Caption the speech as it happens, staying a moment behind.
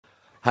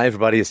Hi,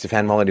 everybody. It's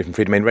Stefan Molyneux from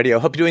Freedomain Radio.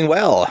 Hope you're doing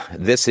well.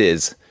 This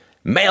is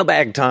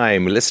mailbag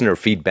time, listener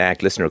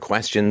feedback, listener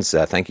questions.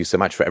 Thank you so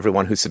much for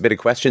everyone who submitted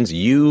questions.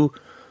 You,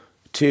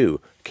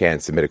 too, can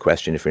submit a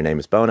question if your name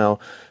is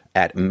Bono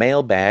at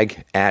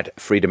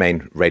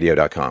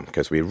mailbag@freedomainradio.com,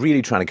 because we're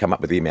really trying to come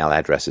up with email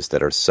addresses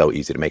that are so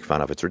easy to make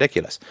fun of. It's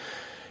ridiculous.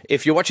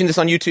 If you're watching this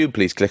on YouTube,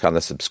 please click on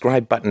the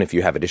subscribe button. If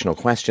you have additional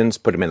questions,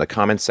 put them in the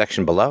comments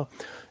section below,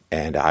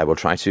 and I will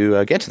try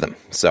to get to them.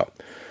 So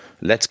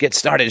let's get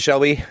started, shall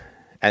we?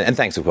 And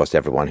thanks, of course, to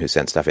everyone who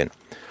sent stuff in.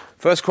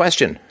 First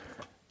question.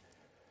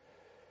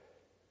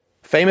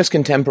 Famous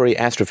contemporary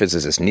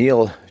astrophysicist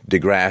Neil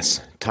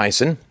deGrasse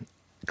Tyson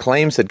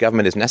claims that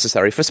government is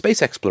necessary for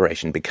space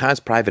exploration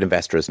because private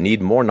investors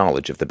need more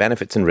knowledge of the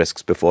benefits and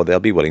risks before they'll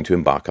be willing to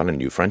embark on a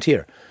new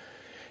frontier.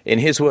 In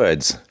his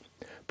words,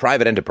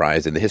 private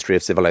enterprise in the history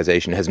of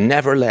civilization has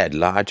never led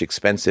large,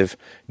 expensive,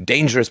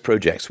 dangerous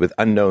projects with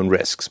unknown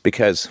risks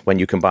because when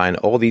you combine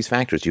all these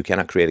factors, you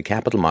cannot create a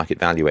capital market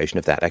valuation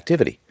of that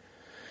activity.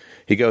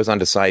 He goes on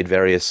to cite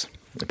various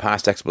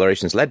past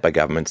explorations led by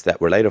governments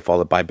that were later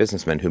followed by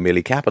businessmen who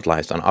merely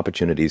capitalized on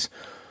opportunities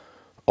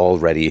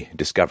already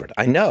discovered.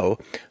 I know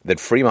that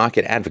free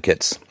market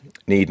advocates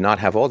need not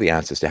have all the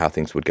answers to how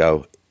things would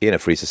go in a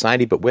free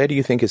society, but where do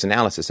you think his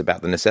analysis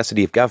about the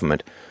necessity of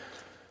government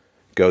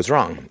goes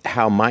wrong?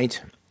 How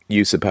might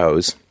you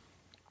suppose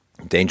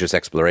dangerous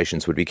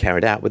explorations would be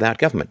carried out without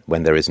government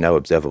when there is no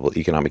observable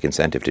economic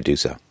incentive to do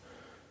so?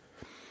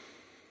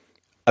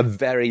 A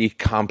very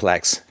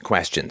complex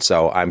question,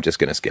 so I'm just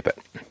going to skip it.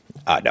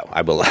 No,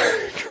 I will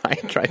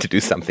try to do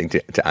something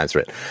to answer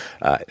it.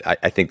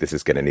 I think this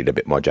is going to need a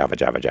bit more Java.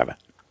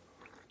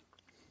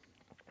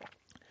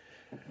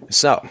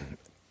 So,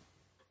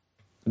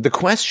 the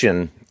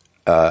question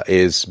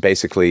is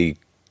basically,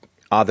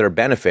 are there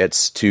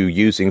benefits to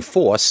using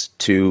force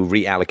to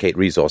reallocate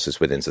resources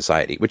within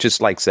society? Which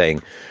is like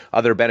saying,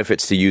 are there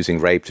benefits to using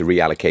rape to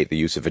reallocate the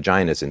use of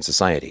vaginas in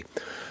society?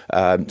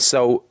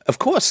 So, of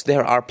course,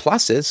 there are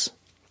pluses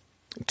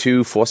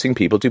to forcing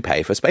people to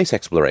pay for space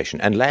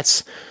exploration. And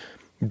let's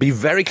be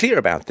very clear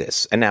about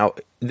this. And now,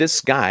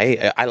 this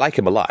guy, I like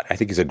him a lot. I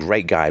think he's a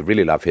great guy. I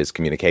really love his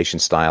communication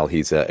style.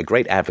 He's a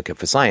great advocate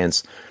for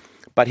science,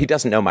 but he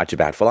doesn't know much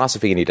about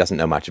philosophy and he doesn't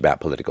know much about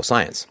political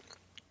science.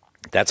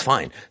 That's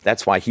fine.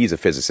 That's why he's a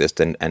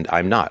physicist and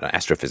I'm not, an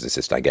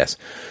astrophysicist, I guess.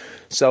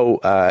 So,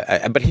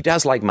 but he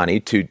does like money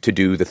to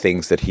do the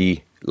things that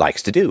he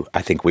likes to do.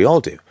 I think we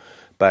all do.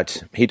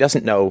 But he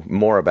doesn't know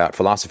more about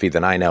philosophy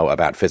than I know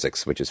about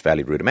physics, which is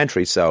fairly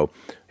rudimentary. So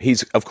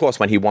he's, of course,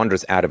 when he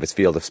wanders out of his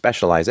field of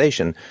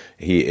specialization,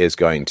 he is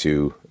going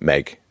to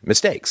make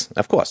mistakes.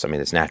 Of course, I mean,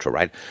 it's natural,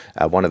 right?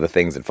 One of the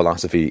things that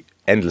philosophy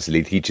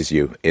endlessly teaches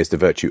you is the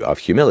virtue of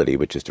humility,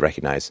 which is to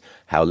recognize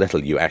how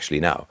little you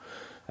actually know.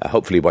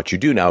 Hopefully what you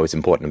do know is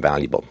important and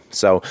valuable.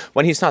 So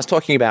when he starts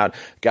talking about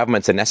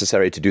governments are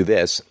necessary to do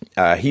this,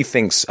 he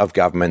thinks of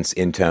governments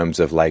in terms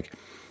of like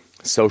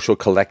social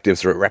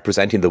collectives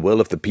representing the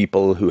will of the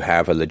people who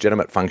have a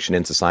legitimate function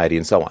in society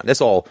and so on. That's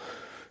all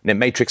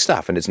matrix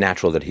stuff, and it's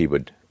natural that he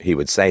would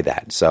say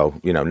that. So,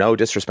 no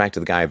disrespect to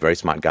the guy, a very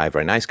smart guy,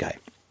 very nice guy.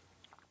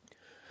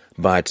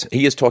 But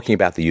he is talking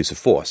about the use of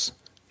force.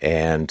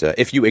 And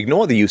if you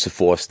ignore the use of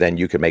force, then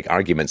you can make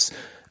arguments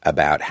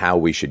about how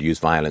we should use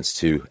violence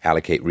to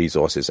allocate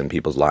resources and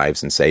people's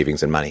lives and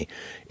savings and money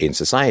in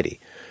society.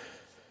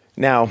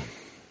 Now,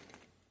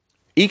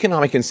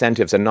 economic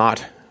incentives are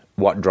not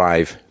what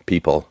drive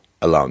people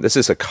alone. This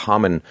is a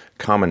common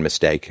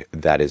mistake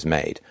that is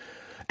made.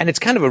 And it's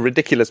kind of a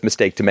ridiculous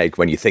mistake to make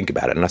when you think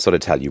about it, and I'll sort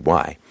of tell you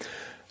why.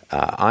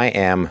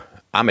 I'm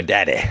a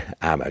daddy.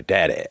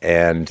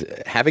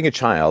 And having a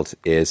child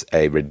is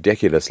a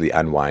ridiculously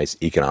unwise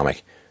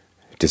economic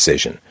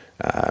decision.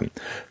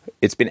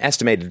 It's been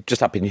estimated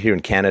just up in here in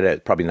Canada,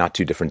 probably not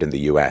too different in the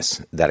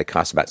US, that it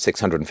costs about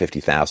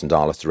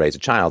 $650,000 to raise a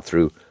child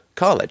through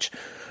college.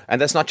 And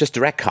that's not just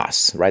direct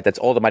costs, right? That's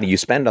all the money you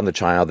spend on the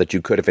child that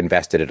you could have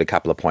invested at a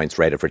couple of points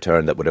rate of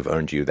return that would have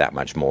earned you that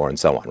much more and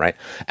so on, right?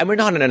 And we're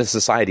not in a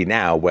society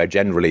now where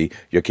generally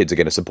your kids are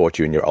going to support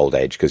you in your old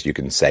age because you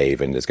can save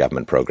and there's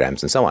government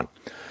programs and so on.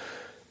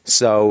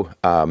 So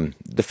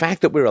the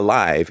fact that we're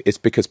alive is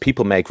because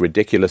people make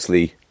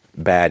ridiculously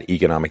bad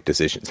economic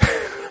decisions.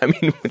 I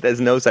mean,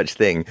 there's no such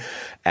thing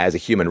as a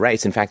human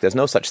race. In fact, there's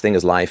no such thing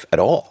as life at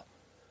all.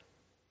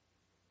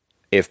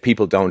 If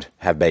people don't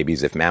have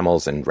babies, if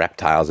mammals and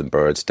reptiles and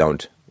birds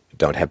don't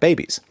have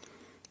babies.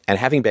 And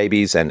having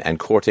babies and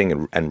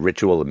courting and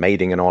ritual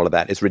mating and all of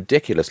that is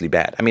ridiculously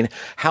bad. I mean,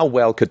 how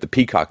well could the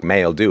peacock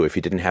male do if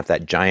he didn't have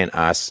that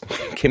giant-ass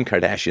Kim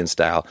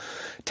Kardashian-style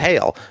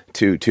tail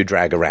to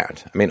drag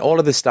around? I mean, all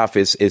of this stuff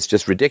is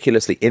just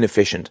ridiculously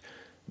inefficient,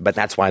 but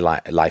that's why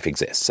life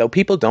exists. So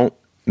people don't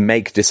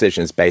make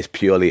decisions based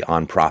purely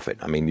on profit.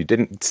 I mean, I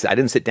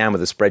didn't sit down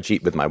with a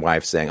spreadsheet with my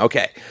wife saying,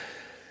 okay,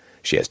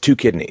 she has 2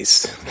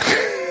 kidneys.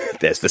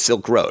 There's the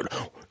Silk Road.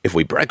 If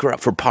we break her up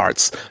for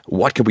parts,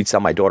 what could we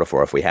sell my daughter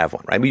for if we have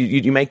one, right?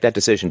 You make that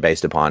decision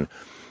based upon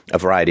a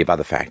variety of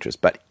other factors.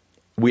 But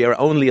we are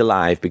only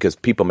alive because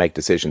people make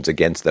decisions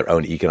against their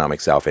own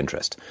economic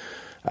self-interest.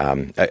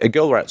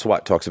 Gilbert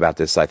Swat talks about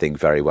this, I think,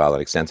 very well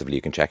and extensively.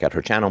 You can check out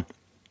her channel.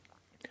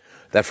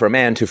 That for a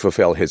man to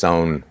fulfill his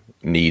own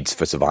needs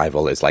for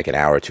survival is like an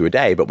hour or two a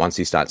day, but once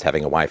he starts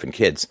having a wife and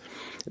kids,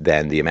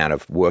 then the amount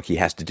of work he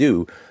has to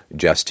do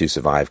just to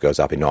survive goes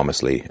up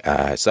enormously.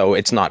 So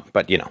it's not,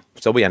 but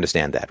so we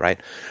understand that, right?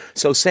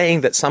 So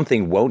saying that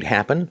something won't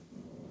happen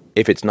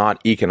if it's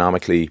not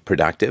economically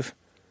productive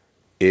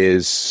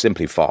is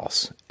simply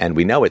false. And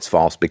we know it's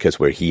false because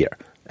we're here.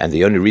 And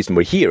the only reason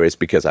we're here is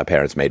because our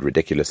parents made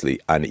ridiculously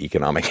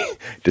uneconomic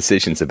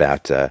decisions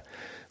about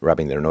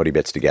rubbing their naughty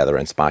bits together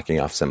and sparking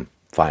off some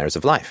fires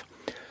of life.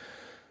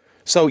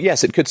 So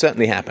yes, it could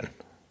certainly happen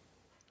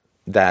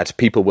that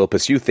people will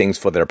pursue things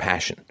for their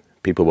passion.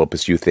 People will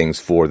pursue things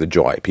for the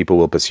joy. People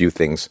will pursue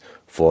things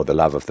for the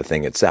love of the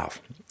thing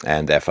itself.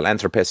 And there are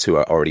philanthropists who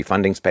are already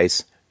funding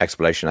space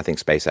exploration. I think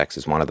SpaceX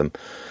is one of them.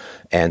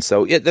 And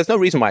so there's no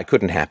reason why it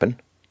couldn't happen.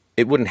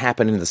 It wouldn't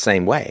happen in the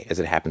same way as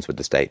it happens with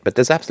the state. But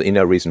there's absolutely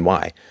no reason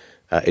why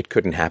it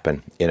couldn't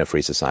happen in a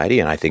free society.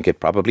 And I think it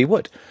probably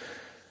would.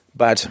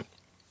 But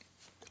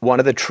one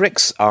of the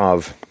tricks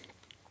of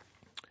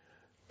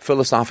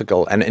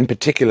philosophical, and in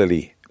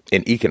particularly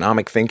in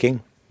economic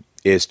thinking,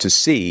 is to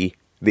see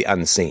the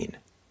unseen.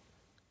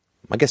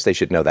 I guess they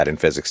should know that in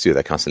physics too.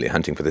 They're constantly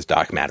hunting for this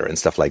dark matter and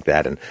stuff like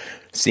that, and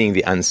seeing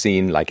the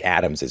unseen like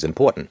atoms is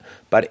important.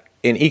 But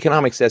in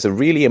economics, there's a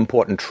really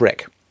important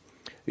trick.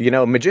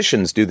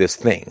 Magicians do this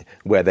thing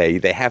where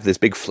they have this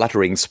big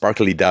fluttering,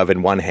 sparkly dove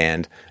in one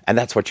hand, and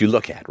that's what you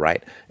look at,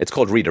 right? It's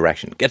called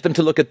redirection. Get them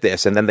to look at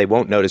this, and then they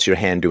won't notice your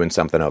hand doing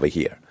something over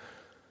here.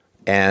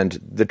 And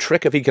the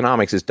trick of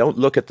economics is don't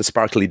look at the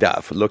sparkly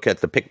dove. Look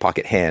at the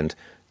pickpocket hand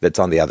that's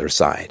on the other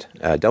side.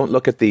 Don't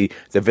look at the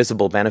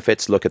visible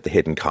benefits. Look at the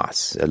hidden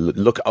costs.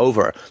 Look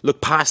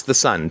past the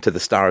sun to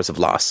the stars of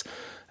loss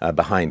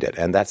behind it.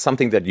 And that's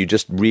something that you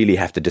just really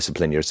have to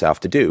discipline yourself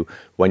to do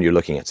when you're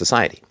looking at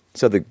society.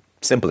 So the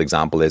simple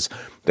example is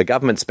the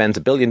government spends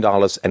 $1 billion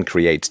and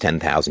creates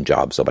 10,000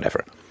 jobs or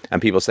whatever.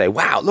 And people say,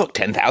 wow, look,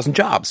 10,000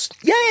 jobs.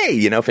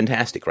 Yay!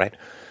 Fantastic, right?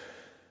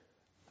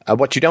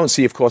 What you don't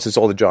see, of course, is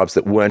all the jobs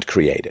that weren't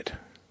created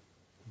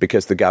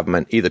because the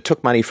government either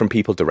took money from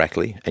people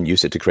directly and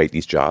used it to create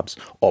these jobs,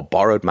 or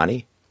borrowed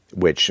money,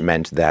 which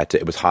meant that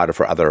it was harder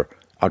for other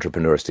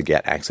entrepreneurs to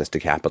get access to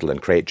capital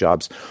and create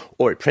jobs,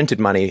 or it printed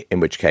money, in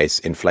which case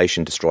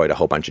inflation destroyed a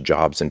whole bunch of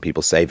jobs and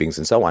people's savings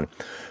and so on.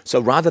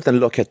 So rather than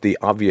look at the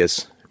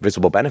obvious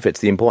visible benefits,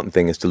 the important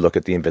thing is to look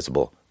at the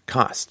invisible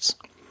costs.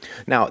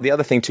 Now, the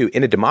other thing, too,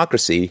 in a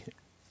democracy,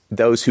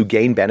 those who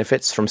gain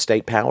benefits from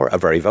state power are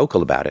very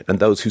vocal about it, and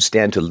those who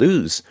stand to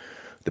lose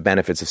the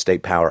benefits of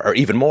state power are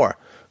even more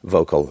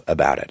vocal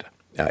about it.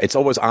 It's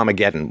always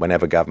Armageddon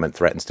whenever government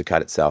threatens to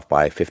cut itself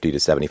by 50 to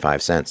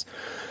 75 cents.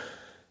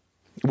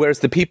 Whereas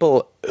the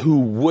people who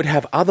would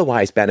have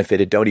otherwise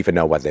benefited don't even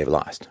know what they've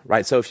lost,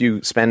 right? So if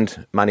you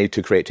spend money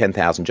to create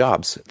 10,000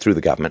 jobs through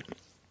the government,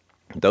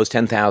 those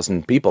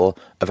 10,000 people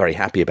are very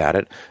happy about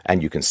it,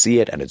 and you can see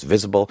it, and it's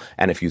visible.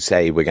 And if you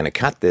say, we're going to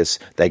cut this,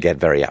 they get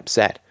very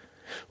upset.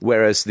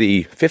 Whereas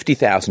the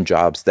 50,000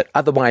 jobs that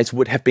otherwise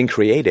would have been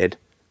created,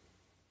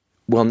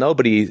 well,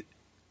 nobody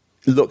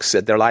looks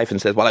at their life and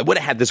says, well, I would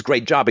have had this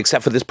great job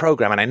except for this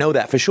program, and I know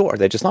that for sure.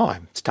 They just,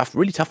 it's tough,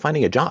 really tough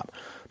finding a job.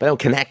 But they don't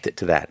connect it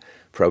to that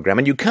program,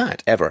 and you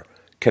can't ever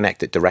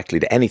connect it directly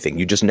to anything.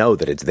 You just know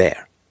that it's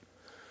there.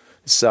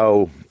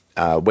 So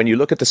when you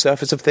look at the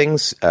surface of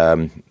things,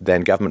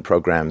 then government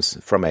programs,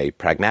 from a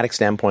pragmatic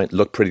standpoint,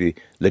 look pretty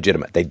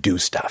legitimate. They do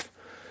stuff.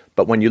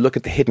 But when you look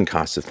at the hidden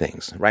costs of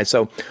things, right?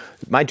 So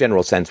my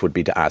general sense would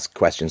be to ask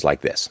questions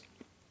like this.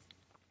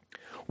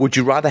 Would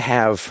you rather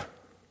have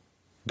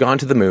gone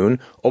to the moon,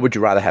 or would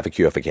you rather have a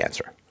cure for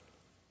cancer?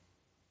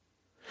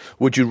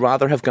 Would you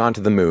rather have gone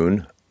to the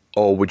moon,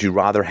 or would you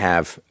rather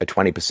have a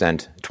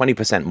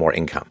 20% more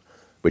income,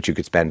 which you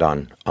could spend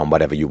on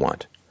whatever you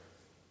want?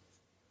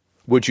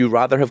 Would you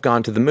rather have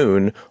gone to the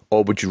moon,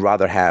 or would you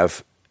rather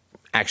have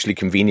actually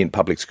convenient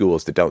public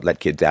schools that don't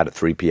let kids out at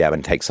 3 p.m.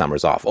 and take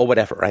summers off, or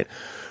whatever, right?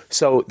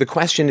 So the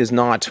question is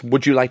not,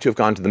 would you like to have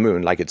gone to the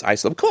moon like it's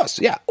Iceland? Of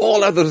course, yeah.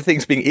 All other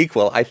things being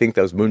equal, I think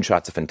those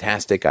moonshots are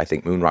fantastic. I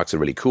think moon rocks are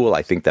really cool.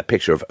 I think that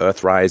picture of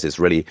Earthrise is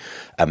really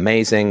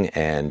amazing.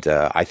 And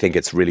I think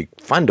it's really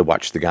fun to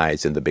watch the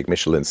guys in the big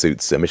Michelin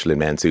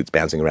Man suits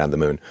bouncing around the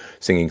moon,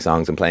 singing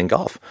songs and playing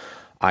golf.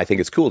 I think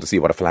it's cool to see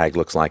what a flag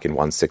looks like in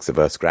 1/6 of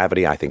Earth's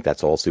gravity. I think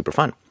that's all super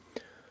fun.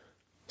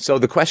 So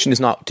the question is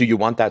not, do you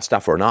want that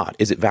stuff or not?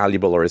 Is it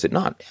valuable or is it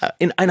not?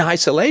 In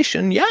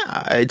isolation,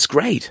 yeah, it's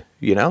great,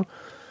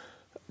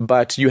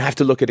 But you have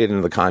to look at it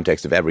in the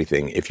context of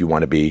everything if you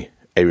want to be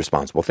a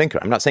responsible thinker.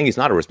 I'm not saying he's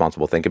not a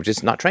responsible thinker, but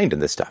just not trained in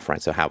this stuff,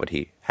 right? So how would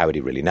he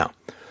really know?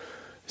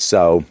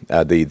 So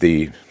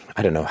the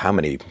I don't know how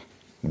many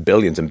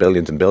billions and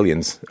billions and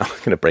billions, I'm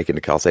going to break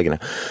into Carl Sagan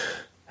now.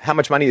 How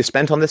much money is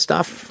spent on this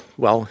stuff?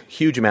 Well,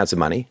 huge amounts of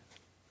money.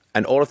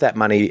 And all of that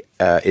money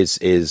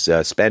is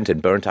spent and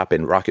burnt up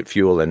in rocket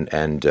fuel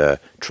and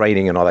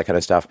training and all that kind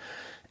of stuff.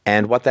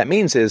 And what that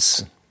means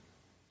is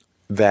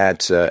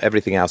that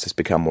everything else has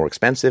become more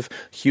expensive.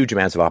 Huge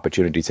amounts of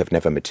opportunities have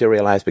never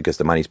materialized because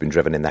the money's been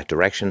driven in that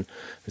direction.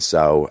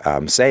 So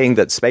saying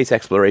that space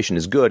exploration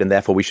is good and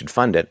therefore we should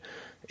fund it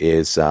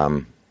is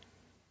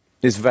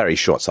very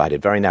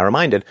short-sighted, very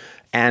narrow-minded,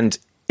 and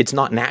it's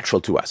not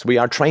natural to us. We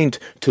are trained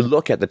to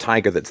look at the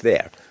tiger that's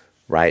there,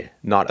 right?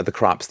 Not at the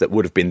crops that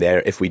would have been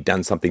there if we'd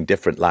done something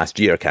different last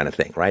year kind of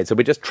thing, right? So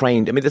we're just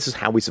trained. I mean, this is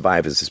how we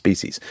survive as a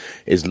species,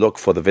 is look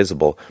for the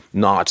visible,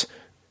 not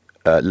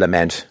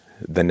lament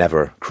the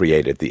never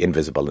created, the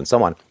invisible, and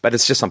so on. But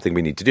it's just something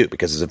we need to do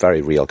because it's a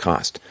very real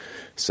cost.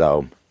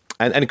 So,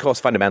 and of course,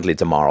 fundamentally,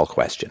 it's a moral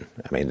question.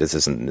 I mean, this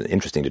isn't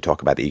interesting to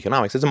talk about the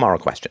economics. It's a moral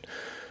question.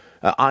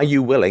 Are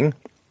you willing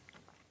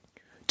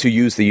to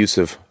use the use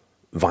of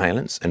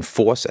violence and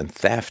force and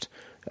theft,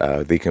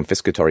 the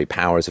confiscatory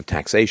powers of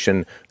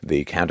taxation,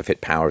 the counterfeit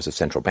powers of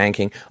central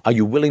banking? Are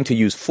you willing to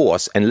use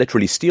force and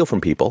literally steal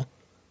from people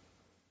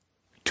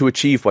to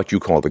achieve what you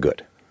call the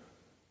good?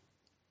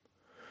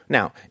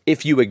 Now,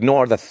 if you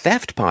ignore the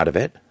theft part of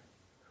it,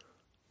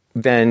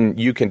 then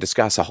you can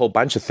discuss a whole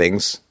bunch of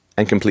things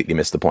and completely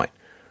miss the point,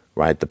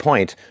 right? The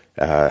point,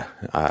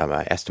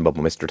 my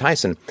estimable Mr.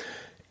 Tyson,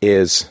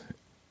 is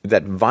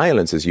that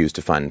violence is used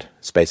to fund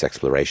space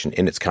exploration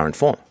in its current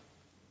form.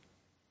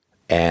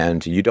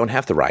 And you don't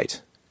have the right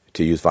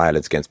to use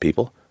violence against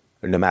people,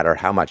 no matter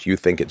how much you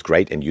think it's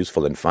great and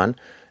useful and fun,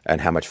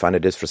 and how much fun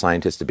it is for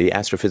scientists to be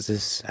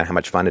astrophysicists, and how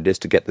much fun it is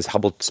to get this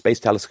Hubble Space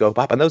Telescope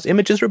up. And those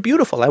images are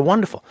beautiful. They're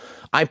wonderful.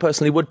 I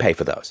personally would pay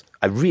for those.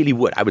 I really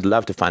would. I would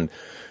love to fund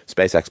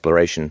space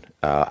exploration.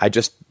 I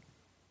just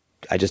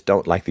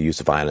don't like the use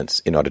of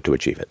violence in order to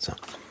achieve it. So,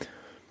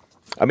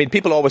 I mean,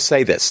 people always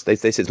say this. They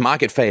say it's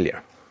market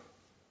failure.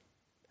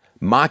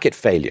 Market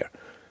failure.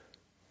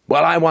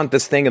 Well, I want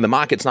this thing and the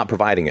market's not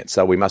providing it,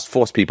 so we must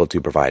force people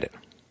to provide it.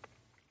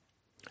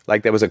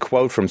 Like there was a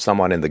quote from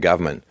someone in the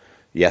government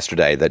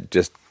yesterday that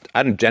just,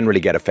 I don't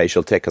generally get a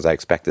facial tick because I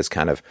expect this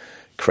kind of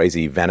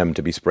crazy venom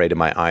to be sprayed in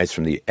my eyes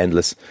from the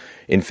endless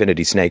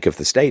infinity snake of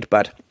the state.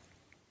 But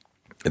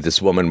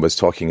this woman was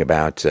talking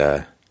about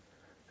the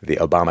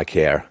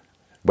Obamacare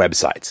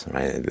websites,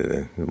 right?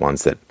 The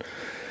ones that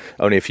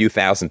only a few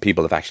thousand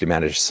people have actually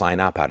managed to sign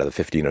up out of the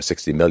 15 or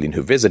 60 million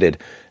who visited,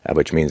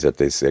 which means that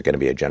there's going to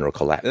be a general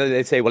collapse.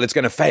 They say, well, it's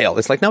going to fail.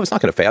 It's like, no, it's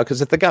not going to fail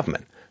because it's the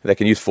government. They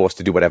can use force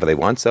to do whatever they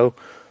want. So,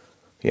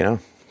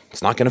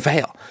 it's not going to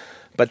fail.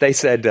 But they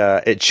said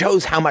it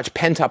shows how much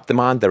pent-up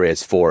demand there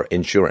is for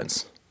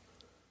insurance.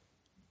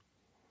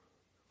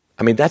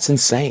 I mean, that's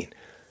insane.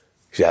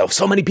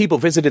 So many people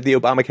visited the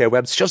Obamacare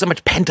website. It shows how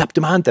much pent-up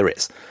demand there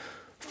is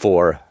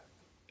for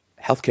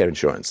healthcare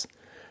insurance.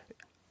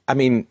 I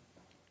mean,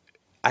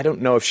 I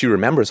don't know if she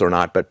remembers or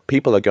not, but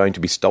people are going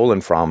to be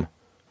stolen from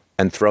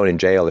and thrown in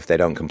jail if they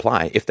don't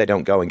comply, if they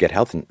don't go and get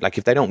health. Like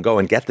if they don't go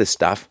and get this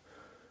stuff,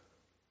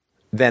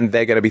 then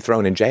they're going to be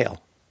thrown in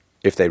jail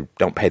if they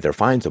don't pay their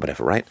fines or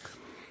whatever, right?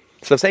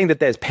 So saying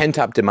that there's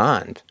pent-up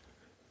demand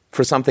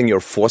for something you're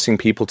forcing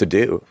people to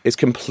do is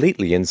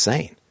completely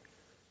insane.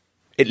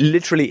 It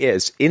literally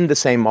is in the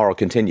same moral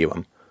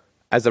continuum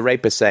as the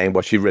rapist saying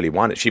what she really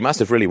wanted. She must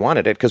have really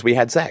wanted it because we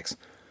had sex.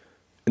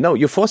 No,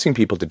 you're forcing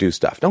people to do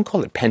stuff. Don't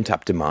call it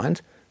pent-up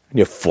demand.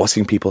 You're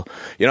forcing people.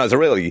 It's a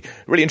really,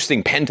 really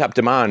interesting pent-up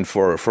demand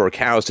for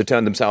cows to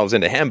turn themselves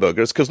into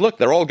hamburgers because, look,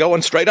 they're all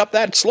going straight up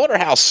that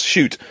slaughterhouse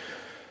chute.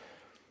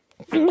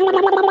 I'm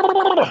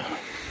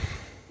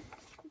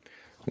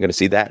going to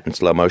see that in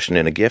slow motion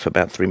in a GIF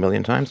about 3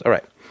 million times. All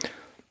right.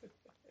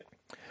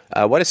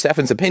 What is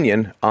Stefan's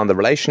opinion on the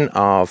relation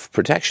of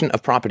protection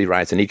of property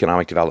rights and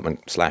economic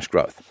development /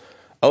 growth?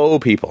 Oh,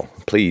 people,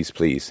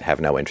 please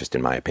have no interest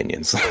in my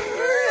opinions.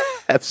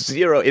 Have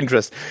zero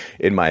interest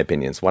in my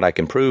opinions. What I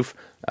can prove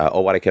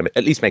or what I can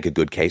at least make a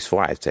good case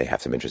for, I'd say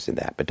have some interest in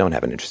that, but don't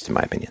have an interest in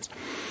my opinions.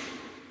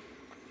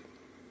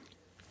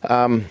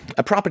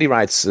 Property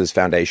rights is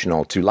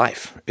foundational to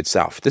life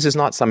itself. This is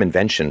not some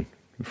invention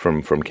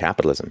from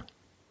capitalism.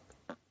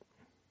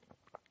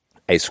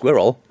 A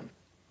squirrel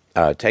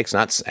takes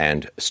nuts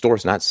and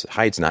stores nuts,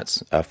 hides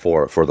nuts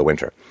for the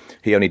winter.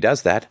 He only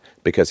does that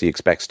because he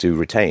expects to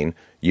retain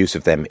use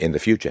of them in the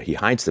future. He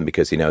hides them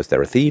because he knows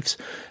there are thieves,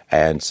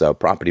 and so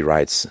property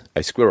rights,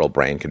 a squirrel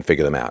brain can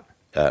figure them out.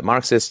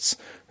 Marxists,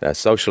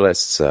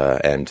 socialists,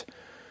 and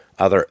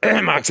other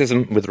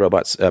Marxism with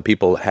robots,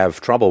 people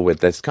have trouble with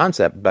this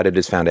concept, but it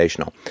is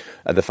foundational.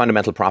 The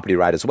fundamental property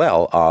right as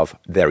well of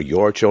they're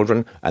your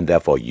children, and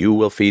therefore you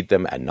will feed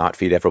them and not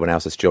feed everyone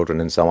else's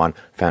children and so on,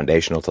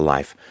 foundational to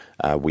life.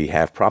 We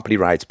have property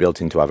rights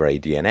built into our very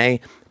DNA.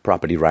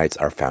 Property rights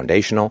are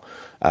foundational.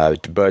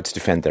 Birds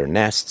defend their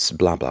nests,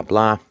 blah, blah,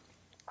 blah.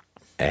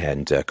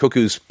 And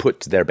cuckoos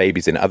put their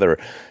babies in other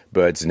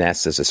birds'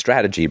 nests as a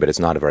strategy, but it's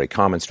not a very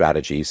common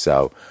strategy.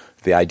 So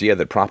the idea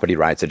that property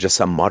rights are just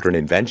some modern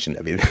invention,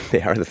 I mean,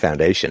 they are the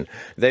foundation.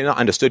 They're not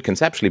understood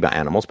conceptually by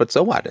animals, but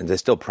so what? And they're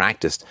still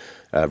practiced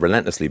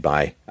relentlessly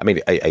by,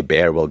 a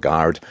bear will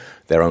guard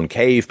their own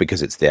cave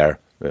because it's their,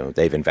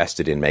 they've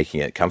invested in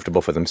making it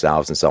comfortable for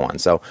themselves and so on.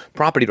 So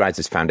property rights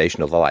is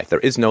foundational to life. There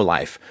is no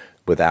life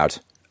without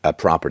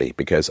property,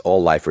 because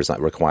all life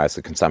requires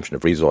the consumption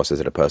of resources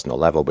at a personal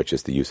level, which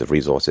is the use of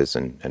resources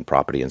and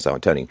property and so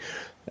on. Turning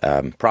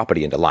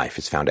property into life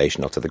is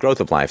foundational to the growth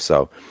of life.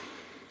 So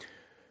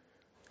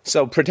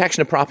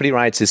protection of property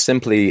rights is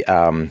simply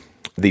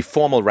the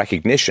formal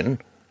recognition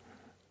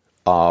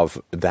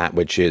of that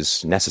which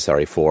is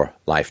necessary for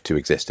life to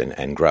exist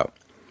and grow.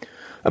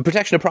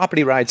 Protection of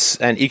property rights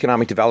and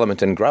economic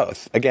development and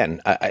growth.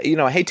 Again,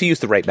 I hate to use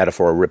the rape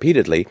metaphor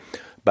repeatedly,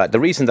 but the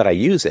reason that I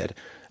use it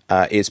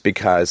is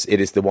because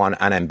it is the one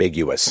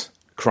unambiguous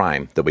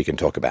crime that we can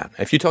talk about.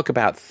 If you talk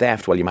about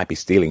theft, well, you might be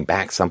stealing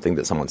back something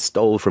that someone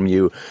stole from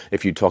you.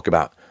 If you talk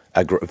about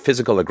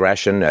physical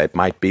aggression, it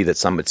might be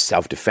that it's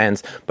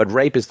self-defense. But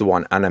rape is the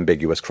one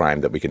unambiguous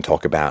crime that we can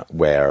talk about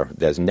where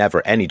there's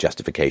never any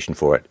justification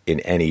for it in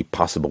any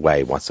possible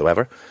way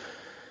whatsoever.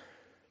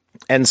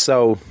 And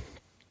so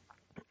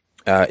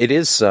it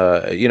is,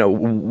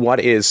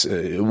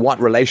 what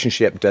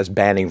relationship does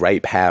banning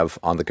rape have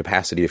on the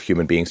capacity of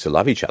human beings to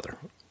love each other?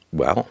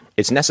 Well,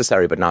 it's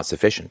necessary but not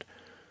sufficient,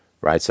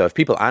 right? So if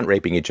people aren't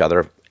raping each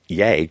other,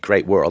 yay,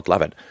 great world,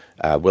 love it.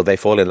 Will they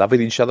fall in love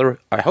with each other?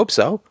 I hope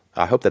so.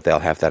 I hope that they'll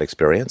have that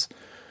experience.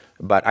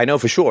 But I know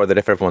for sure that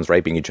if everyone's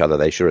raping each other,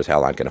 they sure as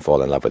hell aren't going to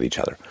fall in love with each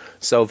other.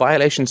 So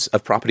violations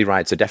of property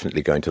rights are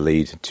definitely going to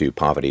lead to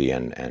poverty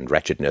and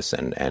wretchedness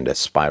and a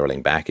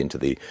spiraling back into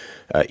the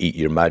eat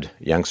your mud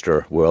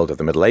youngster world of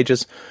the Middle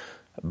Ages.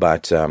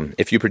 But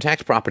if you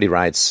protect property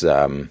rights,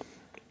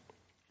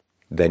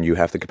 then you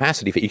have the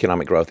capacity for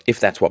economic growth if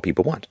that's what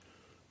people want.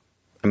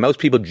 And most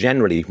people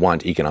generally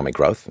want economic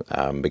growth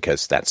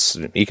because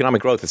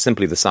economic growth is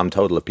simply the sum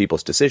total of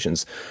people's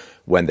decisions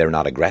when they're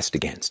not aggressed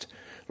against.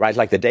 Right,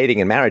 like the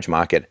dating and marriage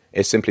market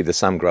is simply the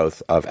sum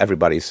growth of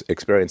everybody's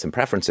experience and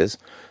preferences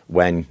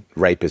when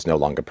rape is no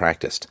longer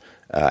practiced.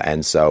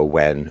 And so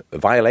when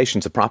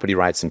violations of property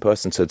rights and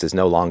personhoods is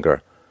no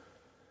longer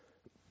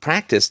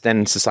practiced,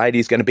 then society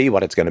is going to be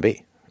what it's going to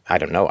be. I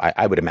don't know.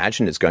 I would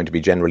imagine it's going to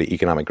be generally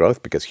economic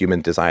growth because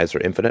human desires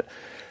are infinite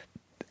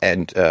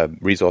and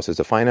resources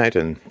are finite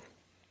and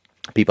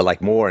people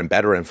like more and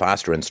better and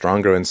faster and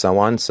stronger and so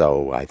on.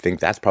 So I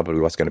think that's probably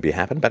what's going to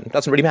happen, but it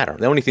doesn't really matter.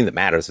 The only thing that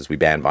matters is we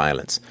ban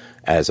violence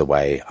as a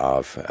way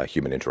of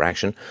human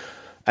interaction.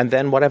 And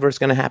then whatever is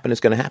going to happen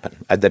is going to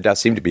happen. There does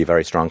seem to be a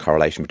very strong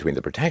correlation between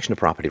the protection of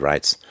property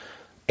rights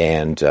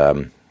and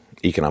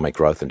economic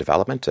growth and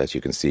development, as you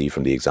can see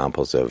from the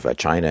examples of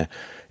China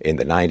in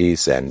the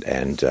 90s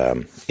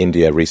and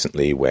India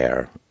recently,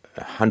 where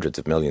hundreds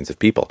of millions of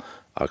people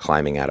are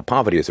climbing out of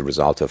poverty as a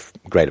result of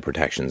greater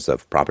protections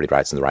of property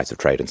rights and the rights of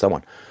trade and so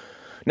on.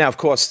 Now, of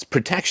course,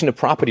 protection of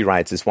property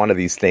rights is one of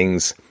these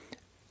things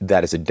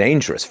that is a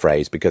dangerous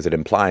phrase because it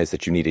implies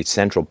that you need a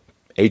central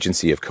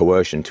agency of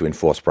coercion to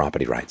enforce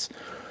property rights.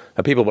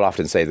 People will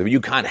often say that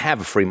you can't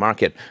have a free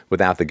market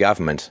without the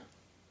government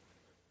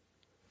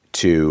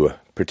to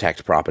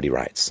protect property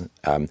rights.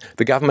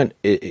 The government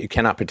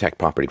cannot protect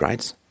property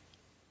rights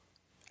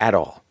at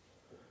all.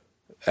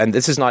 And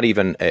this is not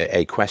even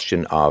a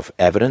question of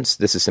evidence.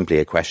 This is simply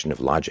a question of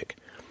logic.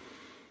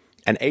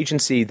 An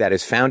agency that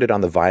is founded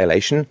on the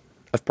violation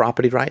of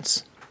property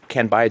rights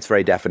can, by its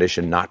very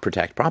definition, not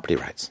protect property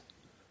rights.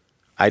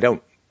 I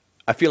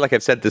feel like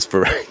I've said this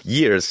for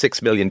years,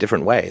 6 million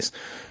different ways.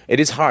 It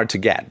is hard to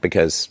get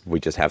because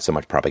we just have so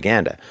much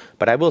propaganda.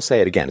 But I will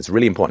say it again. It's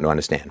really important to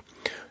understand.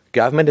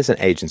 Government is an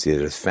agency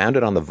that is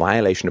founded on the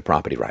violation of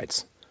property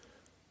rights,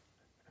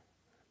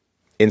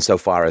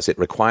 insofar as it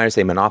requires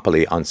a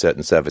monopoly on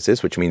certain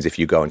services, which means if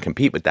you go and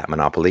compete with that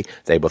monopoly,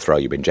 they will throw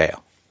you in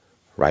jail,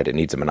 right? It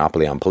needs a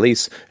monopoly on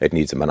police. It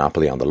needs a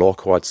monopoly on the law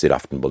courts. It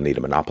often will need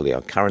a monopoly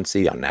on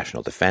currency, on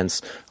national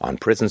defense, on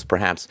prisons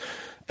perhaps,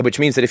 which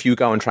means that if you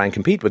go and try and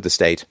compete with the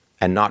state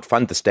and not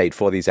fund the state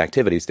for these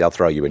activities, they'll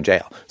throw you in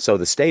jail. So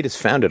the state is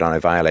founded on a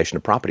violation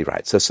of property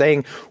rights. So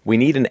saying we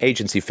need an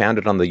agency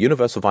founded on the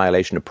universal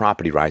violation of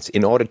property rights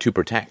in order to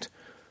protect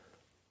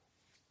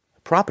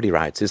property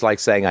rights is like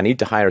saying I need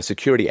to hire a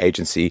security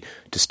agency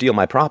to steal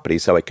my property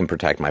so it can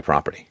protect my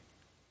property.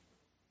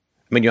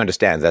 I mean, you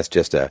understand that's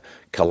just a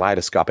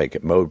kaleidoscopic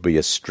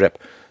Mobius strip,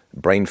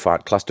 brain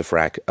fart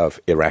clusterfuck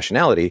of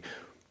irrationality.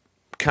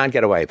 Can't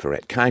get away from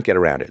it, can't get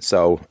around it.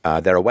 So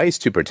there are ways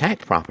to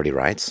protect property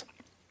rights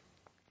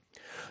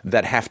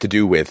that have to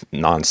do with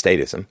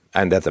non-statism,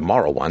 and they're the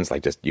moral ones,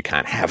 like just you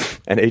can't have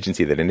an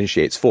agency that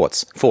initiates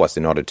force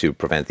in order to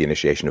prevent the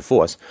initiation of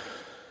force.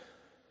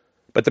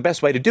 But the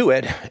best way to do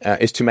it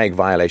is to make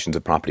violations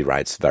of property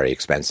rights very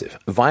expensive.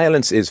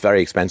 Violence is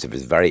very expensive,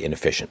 is very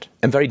inefficient,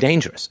 and very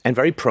dangerous, and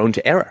very prone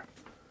to error.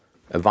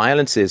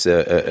 Violence is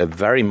a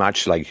very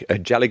much like a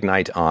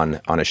gelignite on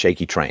a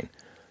shaky train.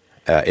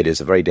 It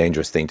is a very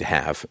dangerous thing to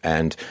have,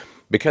 and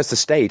because the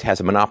state has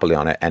a monopoly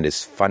on it and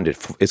is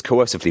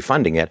coercively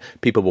funding it,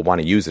 people will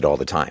want to use it all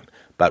the time.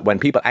 But when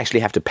people actually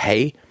have to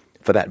pay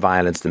for that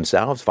violence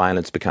themselves,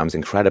 violence becomes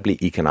incredibly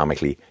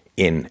economically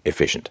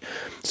inefficient.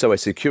 So a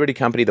security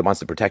company that wants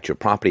to protect your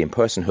property and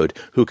personhood,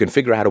 who can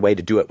figure out a way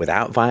to do it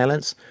without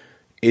violence,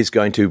 is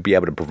going to be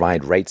able to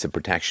provide rates of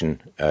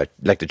protection,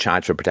 like to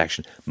charge for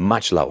protection,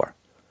 much lower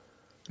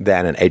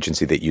than an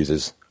agency that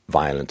uses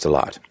violence a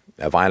lot.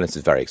 Violence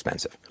is very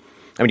expensive.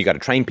 I mean, you got to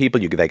train people.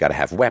 They got to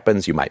have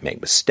weapons. You might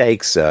make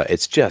mistakes.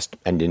 It's just,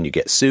 and then you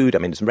get sued. I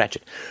mean, it's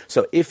wretched.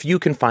 So if you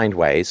can find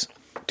ways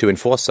to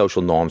enforce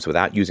social norms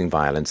without using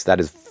violence, that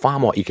is far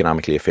more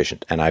economically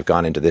efficient. And I've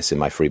gone into this in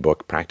my free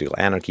book, Practical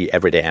Anarchy,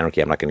 Everyday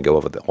Anarchy. I'm not going to go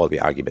over all the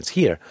arguments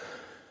here.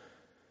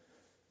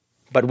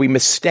 But we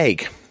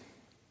mistake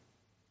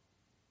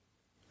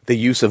the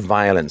use of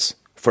violence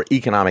for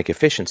economic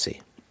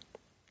efficiency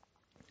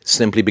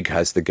simply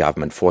because the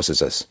government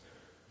forces us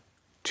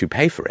to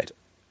pay for it.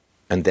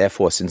 And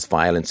therefore, since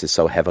violence is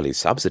so heavily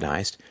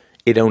subsidized,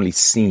 it only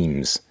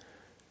seems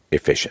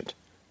efficient.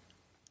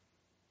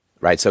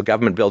 Right? So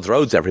government builds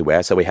roads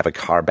everywhere, so we have a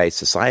car-based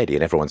society,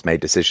 and everyone's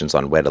made decisions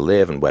on where to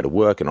live and where to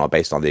work and all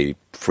based on the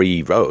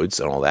free roads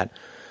and all that.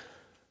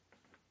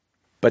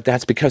 But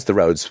that's because the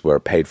roads were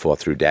paid for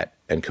through debt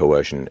and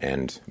coercion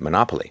and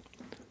monopoly.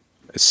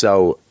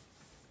 So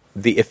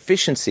the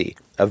efficiency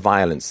of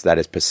violence that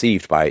is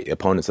perceived by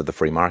opponents of the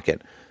free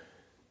market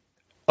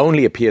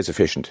only appears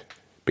efficient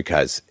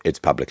because it's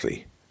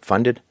publicly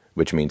funded,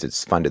 which means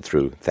it's funded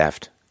through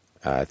theft,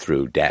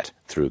 through debt,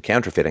 through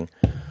counterfeiting.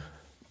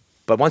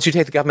 But once you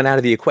take the government out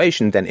of the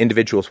equation, then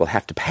individuals will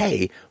have to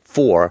pay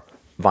for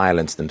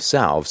violence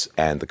themselves,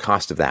 and the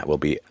cost of that will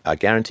be, I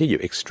guarantee you,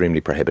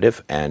 extremely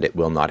prohibitive, and it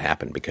will not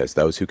happen because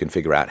those who can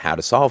figure out how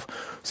to solve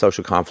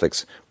social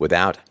conflicts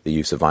without the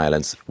use of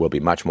violence will be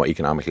much more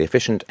economically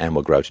efficient and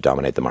will grow to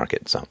dominate the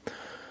market. So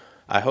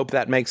I hope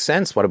that makes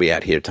sense. What are we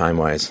at here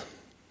time-wise?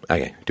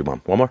 Okay, do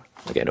one more?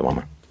 Okay, do one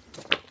more.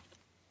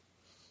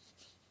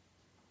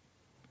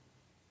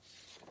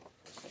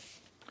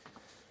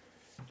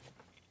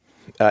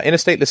 In a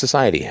stateless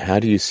society, how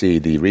do you see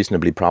the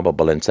reasonably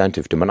probable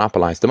incentive to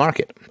monopolize the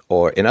market?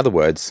 Or, in other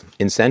words,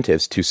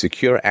 incentives to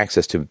secure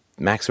access to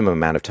maximum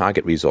amount of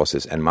target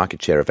resources and market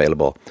share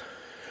available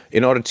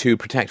in order to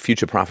protect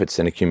future profits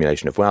and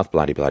accumulation of wealth,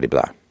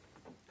 blah-de-blah-de-blah.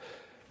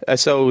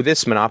 So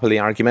this monopoly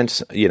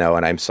argument,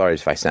 and I'm sorry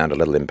if I sound a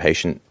little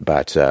impatient,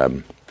 but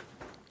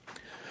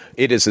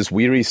it is as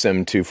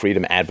wearisome to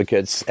freedom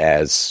advocates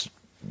as,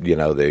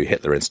 the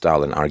Hitler and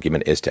Stalin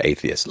argument is to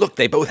atheists. Look,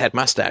 they both had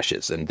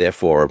mustaches, and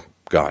therefore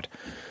God.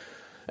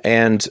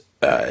 And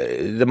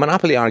the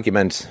monopoly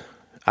argument,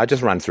 I'll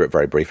just run through it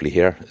very briefly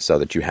here so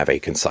that you have a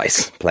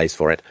concise place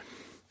for it.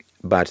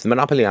 But the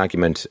monopoly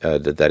argument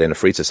that in a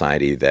free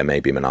society there may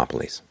be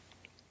monopolies.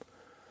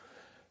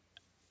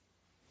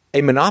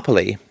 A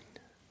monopoly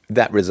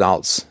that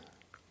results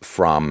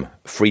from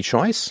free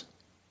choice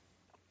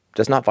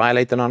does not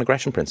violate the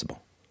non-aggression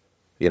principle.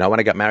 When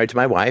I got married to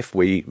my wife,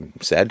 we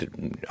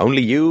said,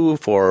 only you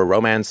for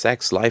romance,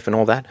 sex, life, and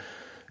all that.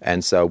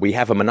 And so we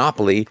have a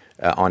monopoly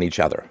on each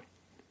other.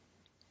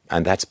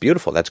 And that's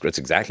beautiful. That's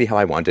exactly how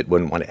I want it.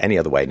 Wouldn't want it any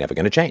other way. Never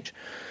going to change.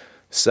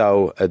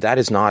 So that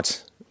is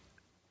not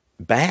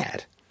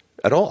bad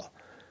at all.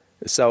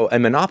 So a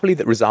monopoly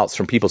that results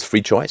from people's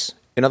free choice.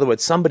 In other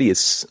words,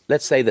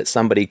 let's say that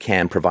somebody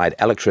can provide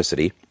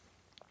electricity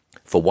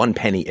for 1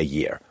 penny a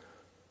year.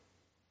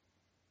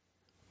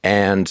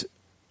 And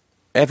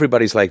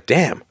everybody's like,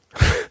 damn,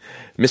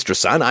 Mr.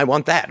 Sun, I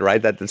want that,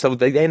 right? So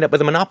they end up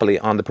with a monopoly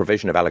on the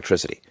provision of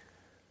electricity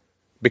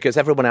because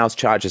everyone else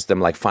charges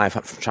them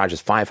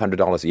charges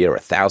 $500 a year or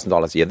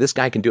 $1,000 a year. This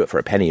guy can do it for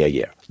a penny a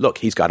year. Look,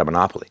 he's got a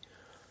monopoly.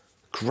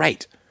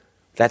 Great.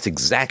 That's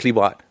exactly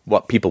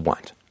what people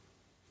want.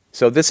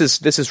 So this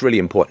is really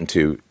important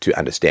to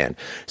understand.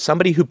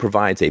 Somebody who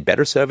provides a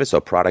better service or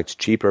product,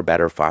 cheaper,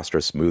 better,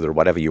 faster, smoother,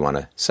 whatever you want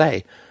to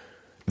say,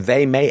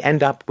 they may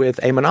end up with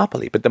a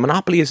monopoly. But the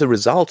monopoly is a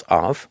result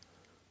of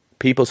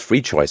people's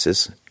free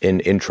choices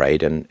in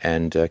trade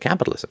and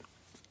capitalism.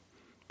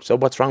 So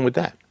what's wrong with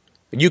that?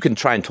 You can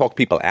try and talk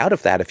people out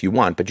of that if you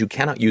want, but you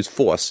cannot use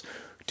force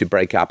to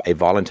break up a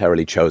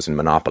voluntarily chosen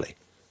monopoly.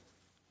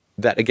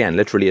 That, again,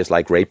 literally is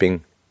like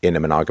raping in a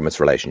monogamous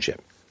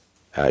relationship.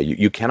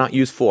 You cannot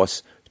use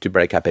force to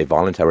break up a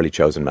voluntarily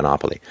chosen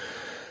monopoly.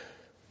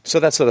 So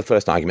that's the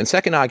first argument.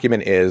 Second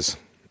argument is,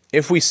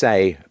 if we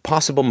say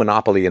possible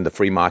monopoly in the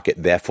free market,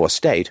 therefore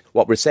state,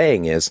 what we're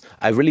saying is,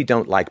 I really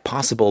don't like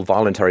possible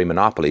voluntary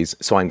monopolies,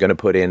 so I'm going to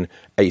put in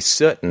a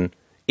certain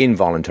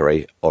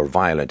involuntary or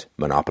violent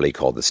monopoly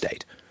called the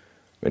state.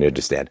 You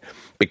understand?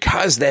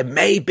 Because there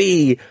may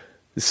be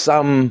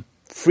some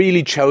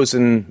freely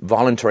chosen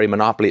voluntary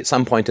monopoly at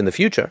some point in the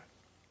future,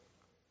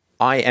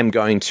 I am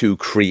going to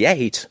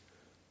create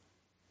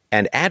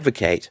and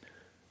advocate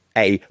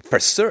a, for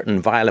certain,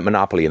 violent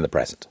monopoly in the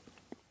present.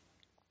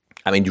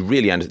 I mean, you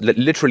really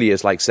literally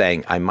is like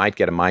saying, I might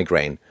get a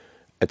migraine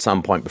at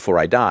some point before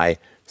I die,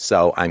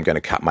 so I'm going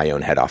to cut my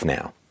own head off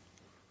now.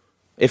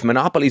 If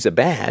monopolies are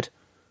bad,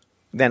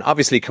 then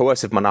obviously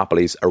coercive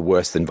monopolies are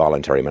worse than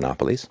voluntary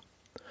monopolies.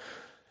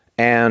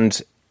 And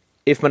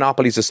if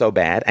monopolies are so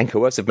bad, and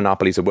coercive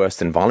monopolies are worse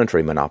than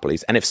voluntary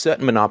monopolies, and if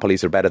certain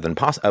monopolies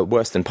are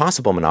worse than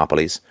possible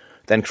monopolies,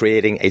 then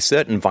creating a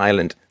certain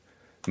violent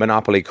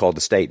monopoly called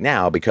the state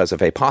now because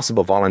of a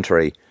possible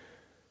voluntary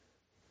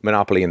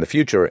monopoly in the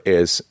future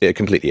is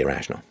completely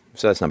irrational.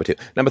 So that's number two.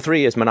 Number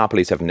three is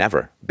monopolies have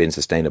never been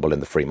sustainable in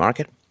the free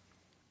market.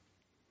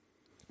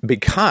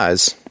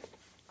 because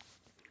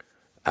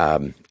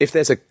if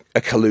there's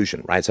a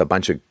collusion, right? So a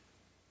bunch of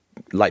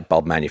light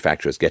bulb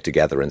manufacturers get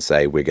together and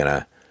say, we're going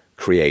to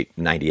create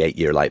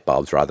 98-year light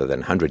bulbs rather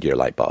than 100-year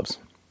light bulbs.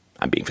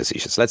 I'm being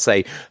facetious. Let's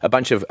say a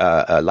bunch of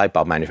light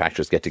bulb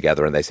manufacturers get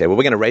together and they say, well,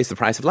 we're going to raise the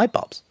price of light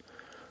bulbs.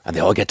 And they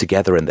all get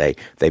together and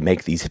they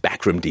make these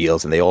backroom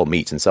deals and they all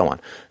meet and so on.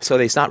 So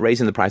they start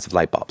raising the price of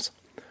light bulbs.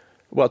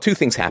 Well, two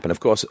things happen, of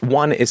course.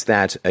 One is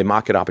that a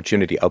market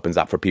opportunity opens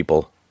up for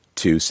people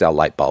to sell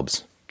light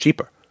bulbs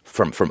cheaper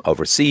from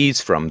overseas,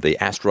 from the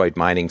asteroid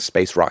mining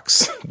space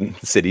rocks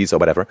cities or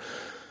whatever.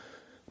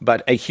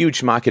 But a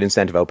huge market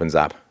incentive opens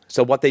up.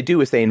 So what they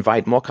do is they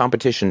invite more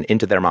competition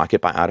into their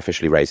market by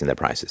artificially raising their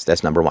prices.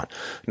 That's number one.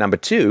 Number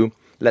two,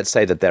 let's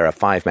say that there are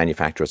 5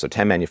 manufacturers or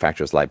 10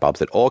 manufacturers of light bulbs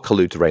that all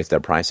collude to raise their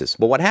prices.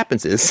 Well, what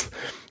happens is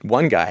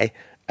one guy,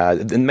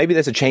 maybe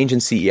there's a change in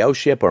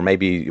CEO-ship or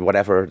maybe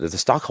whatever, the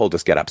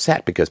stockholders get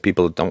upset because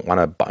people don't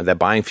want to, they're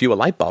buying fewer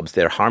light bulbs.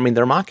 They're harming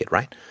their market,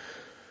 right?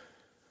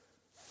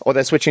 Or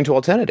they're switching to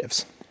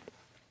alternatives.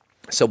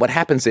 So what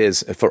happens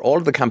is, for all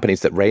of the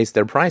companies that raise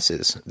their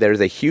prices, there is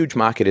a huge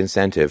market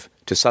incentive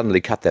to suddenly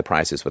cut their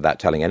prices without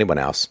telling anyone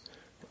else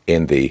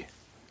in the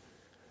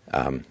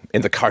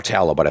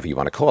cartel or whatever you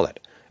want to call it.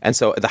 And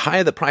so the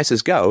higher the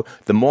prices go,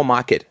 the more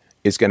market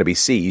is going to be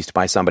seized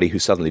by somebody who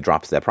suddenly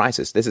drops their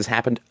prices. This has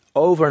happened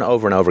over and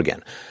over and over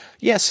again.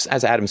 Yes,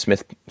 as Adam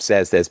Smith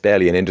says, there's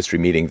barely an industry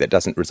meeting that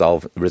doesn't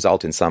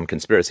result in some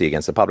conspiracy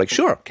against the public.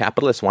 Sure,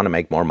 capitalists want to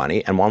make more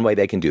money, and one way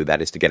they can do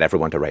that is to get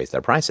everyone to raise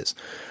their prices.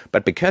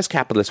 But because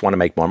capitalists want to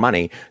make more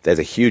money, there's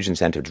a huge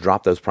incentive to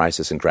drop those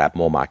prices and grab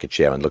more market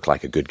share and look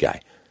like a good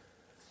guy.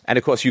 And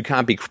of course, you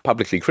can't be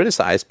publicly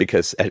criticized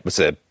because it was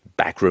a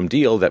backroom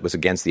deal that was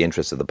against the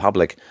interests of the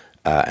public,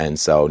 and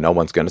so no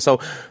one's going to.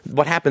 So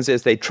what happens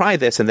is they try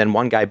this, and then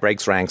one guy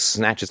breaks ranks,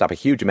 snatches up a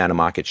huge amount of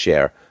market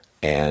share,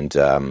 and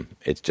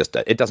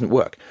it doesn't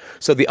work.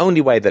 So the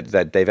only way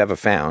that they've ever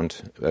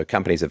found,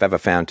 companies have ever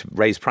found to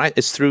raise price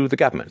is through the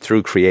government,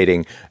 through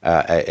creating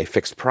a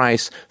fixed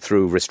price,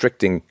 through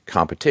restricting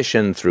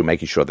competition, through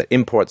making sure that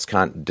imports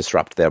can't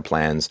disrupt their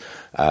plans,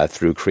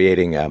 through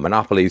creating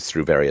monopolies,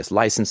 through various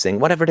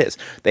licensing, whatever it is.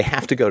 They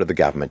have to go to the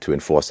government to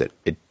enforce it.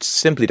 It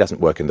simply doesn't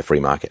work in the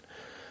free market.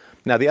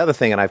 Now, the other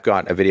thing, and I've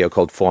got a video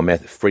called Four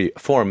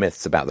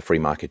Myths About the Free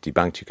Market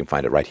Debunked. You can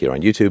find it right here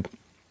on YouTube.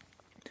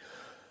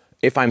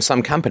 If I'm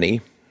some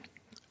company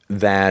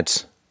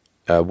that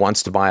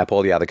wants to buy up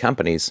all the other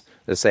companies,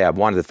 let's say I'm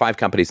one of the 5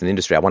 companies in the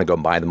industry, I want to go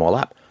and buy them all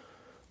up.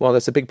 Well,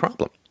 that's a big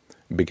problem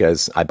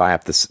because I buy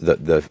up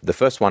the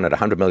first one at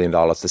 $100 million.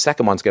 The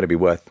second one's going to be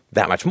worth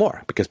that much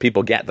more because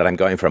people get that I'm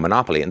going for a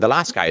monopoly. And the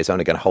last guy is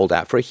only going to hold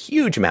out for a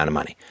huge amount of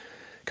money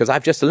because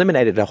I've just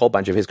eliminated a whole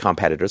bunch of his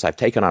competitors. I've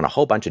taken on a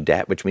whole bunch of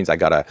debt, which means I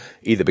got to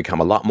either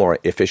become a lot more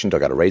efficient or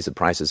got to raise the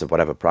prices of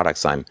whatever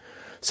products I'm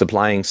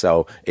supplying.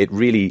 So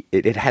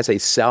it has a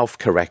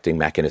self-correcting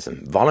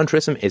mechanism.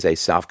 Voluntarism is a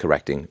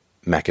self-correcting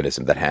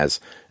mechanism that has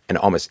an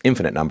almost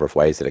infinite number of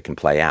ways that it can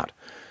play out.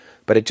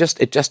 But it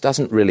just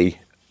doesn't really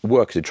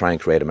work to try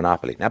and create a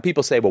monopoly. Now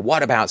people say, well,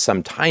 what about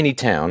some tiny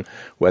town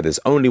where there's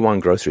only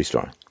one grocery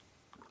store?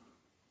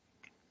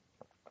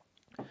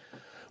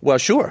 Well,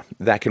 sure,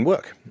 that can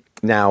work.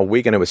 Now,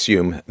 we're going to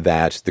assume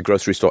that the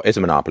grocery store is a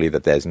monopoly,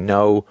 that there's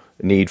no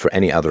need for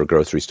any other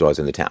grocery stores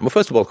in the town. Well,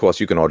 first of all, of course,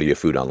 you can order your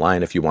food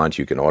online if you want.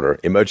 You can order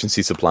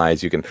emergency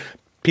supplies.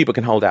 People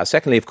can hold out.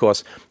 Secondly, of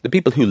course, the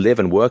people who live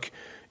and work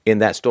in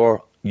that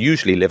store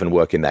usually live and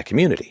work in that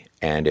community.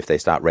 And if they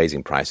start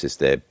raising prices,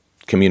 the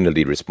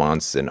community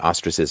response and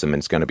ostracism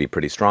is going to be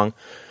pretty strong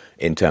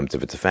in terms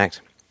of its effect.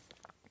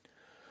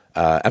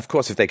 Of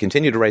course, if they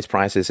continue to raise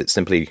prices, it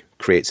simply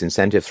creates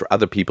incentives for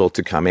other people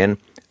to come in.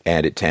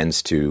 And it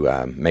tends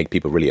to make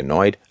people really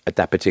annoyed at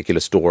that particular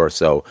store,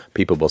 so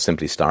people will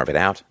simply starve it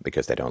out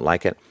because they don't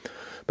like it.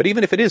 But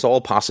even if it is all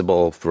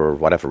possible for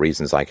whatever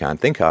reasons I can't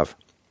think of,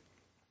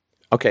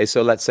 okay,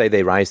 so let's say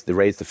they raise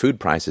the food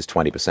prices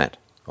 20%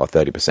 or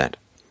 30%.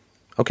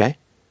 Okay,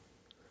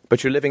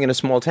 but you're living in a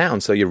small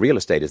town, so your real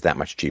estate is that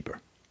much cheaper.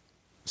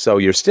 So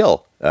you're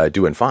still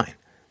doing fine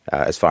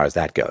as far as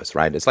that goes,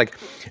 right? It's like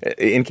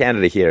in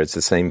Canada here, it's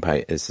the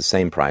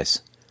same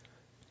price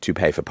to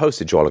pay for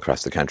postage all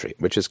across the country,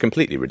 which is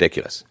completely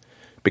ridiculous.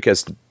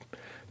 Because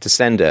to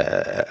send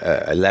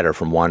a letter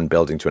from one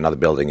building to another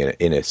building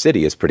in a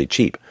city is pretty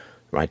cheap,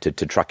 right? To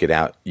truck it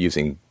out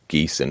using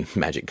geese and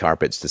magic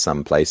carpets to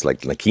some place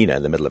like Lakina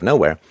in the middle of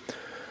nowhere.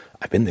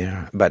 I've been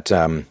there, but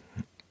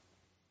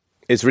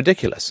it's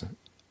ridiculous.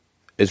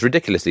 It's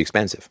ridiculously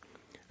expensive.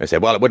 They say,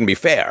 well, it wouldn't be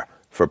fair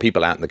for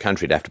people out in the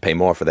country to have to pay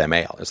more for their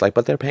mail. It's like,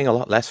 but they're paying a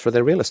lot less for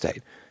their real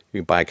estate.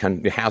 You can buy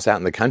a house out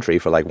in the country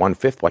for like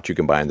 1/5 what you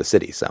can buy in the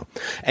city. So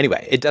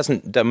anyway,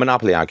 the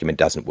monopoly argument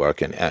doesn't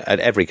work at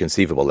every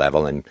conceivable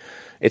level. And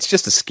it's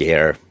just a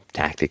scare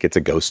tactic. It's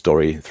a ghost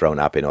story thrown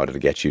up in order to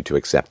get you to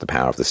accept the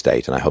power of the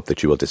state, and I hope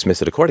that you will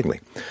dismiss it accordingly.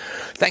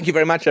 Thank you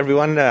very much,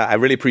 everyone. I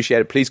really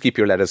appreciate it. Please keep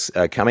your letters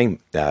coming.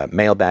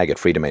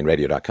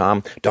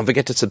 Mailbag@freedomainradio.com. Don't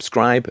forget to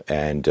subscribe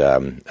and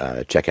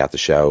check out the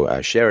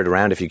show. Share it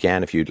around if you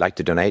can. If you'd like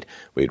to donate,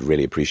 we'd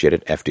really appreciate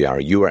it.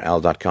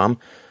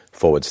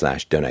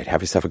 FDRURL.com/donate.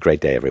 Have yourself a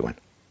great day, everyone.